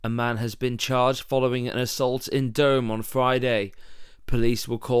A man has been charged following an assault in Durham on Friday. Police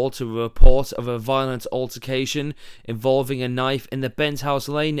were called to a report of a violent altercation involving a knife in the Benthouse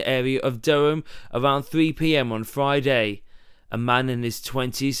Lane area of Durham around 3 p.m. on Friday. A man in his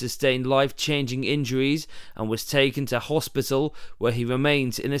 20s sustained life-changing injuries and was taken to hospital, where he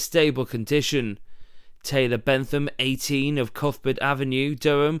remains in a stable condition. Taylor Bentham, 18, of Cuthbert Avenue,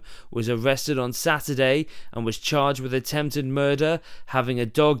 Durham, was arrested on Saturday and was charged with attempted murder, having a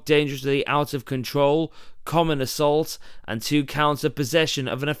dog dangerously out of control, common assault, and 2 counts of possession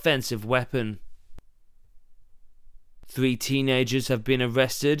of an offensive weapon. 3 teenagers have been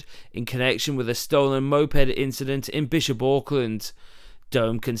arrested in connection with a stolen moped incident in Bishop Auckland.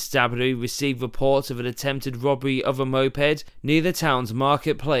 Durham Constabulary received reports of an attempted robbery of a moped near the town's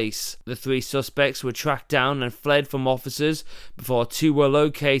marketplace. The 3 suspects were tracked down and fled from officers before 2 were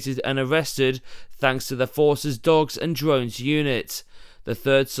located and arrested thanks to the force's dogs and drones unit. The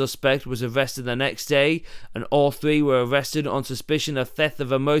 3rd suspect was arrested the next day, and all 3 were arrested on suspicion of theft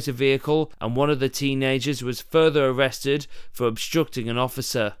of a motor vehicle, and one of the teenagers was further arrested for obstructing an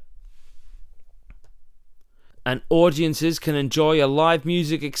officer. And audiences can enjoy a live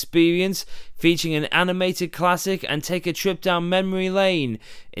music experience featuring an animated classic and take a trip down memory lane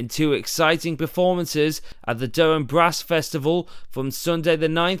in 2 exciting performances at the Durham Brass Festival from Sunday the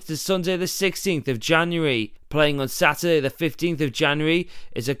 9th to Sunday the 16th of January. Playing on Saturday the 15th of January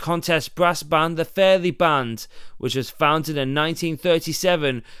is a contest brass band, the Fairley Band, which was founded in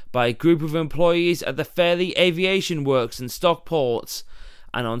 1937 by a group of employees at the Fairley Aviation Works in Stockport.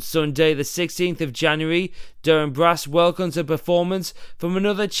 And on Sunday the 16th of January, Durham Brass welcomes a performance from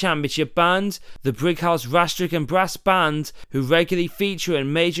another championship band, the Brighouse Rastrick and Brass Band, who regularly feature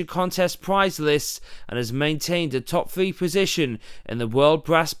in major contest prize lists and has maintained a top 3 position in the World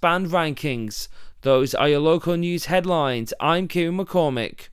Brass Band Rankings. Those are your local news headlines. I'm Kieran McCormick.